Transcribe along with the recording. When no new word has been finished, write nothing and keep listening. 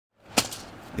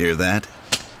Hear that?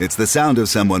 It's the sound of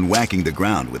someone whacking the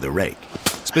ground with a rake.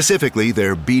 Specifically,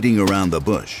 they're beating around the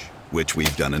bush, which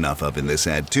we've done enough of in this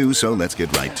ad too, so let's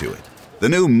get right to it. The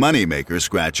new Money Maker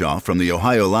scratch-off from the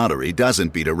Ohio Lottery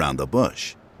doesn't beat around the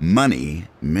bush. Money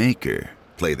Maker.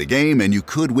 Play the game and you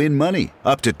could win money,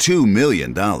 up to $2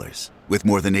 million. With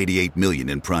more than $88 million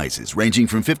in prizes, ranging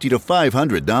from $50 to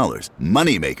 $500,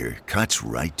 Money Maker cuts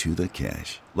right to the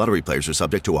cash. Lottery players are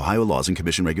subject to Ohio laws and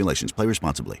commission regulations. Play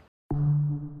responsibly.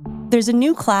 There's a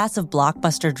new class of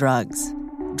blockbuster drugs.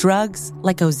 Drugs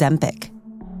like Ozempic.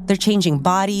 They're changing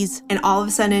bodies. And all of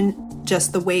a sudden,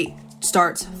 just the weight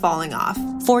starts falling off.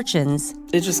 Fortunes.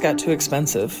 It just got too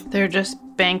expensive. They're just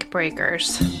bank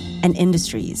breakers. And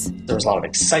industries. There was a lot of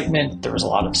excitement. There was a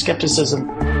lot of skepticism.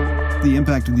 The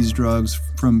impact of these drugs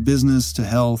from business to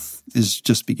health is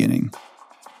just beginning.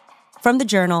 From the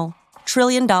Journal, $1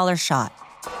 Trillion Shot.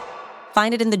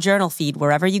 Find it in the Journal feed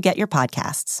wherever you get your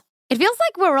podcasts. It feels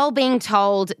like we're all being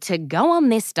told to go on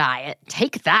this diet,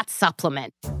 take that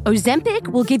supplement. Ozempic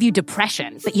will give you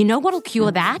depression, but you know what'll cure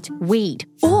that? Weed.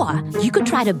 Or you could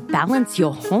try to balance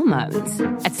your hormones.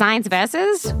 At Science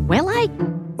Versus, we're like...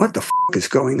 What the is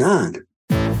going on?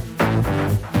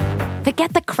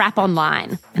 Forget the crap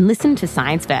online and listen to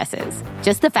Science Versus.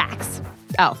 Just the facts.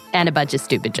 Oh, and a bunch of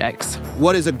stupid jokes.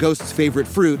 What is a ghost's favorite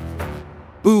fruit?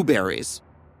 Blueberries.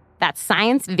 That's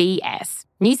Science VS.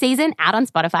 New season out on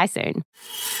Spotify soon.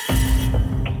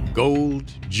 Gold,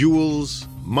 jewels,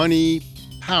 money,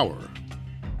 power.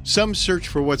 Some search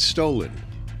for what's stolen.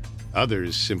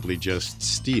 Others simply just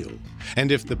steal.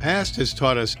 And if the past has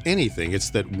taught us anything,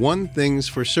 it's that one thing's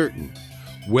for certain.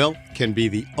 Wealth can be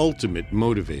the ultimate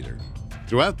motivator.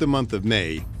 Throughout the month of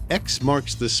May, X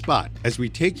marks the spot as we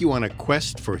take you on a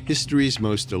quest for history's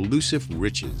most elusive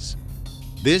riches.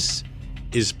 This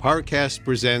is Parcast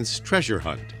Presents Treasure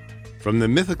Hunt. From the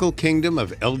mythical kingdom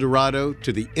of El Dorado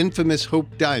to the infamous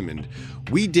Hope Diamond,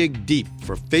 we dig deep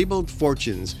for fabled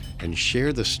fortunes and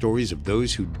share the stories of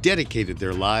those who dedicated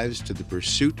their lives to the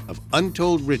pursuit of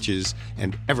untold riches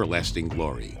and everlasting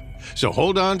glory. So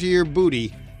hold on to your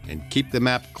booty and keep the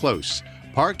map close.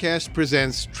 Parcast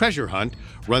Presents Treasure Hunt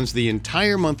runs the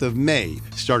entire month of May,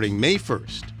 starting May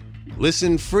 1st.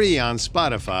 Listen free on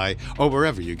Spotify or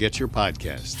wherever you get your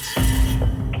podcasts.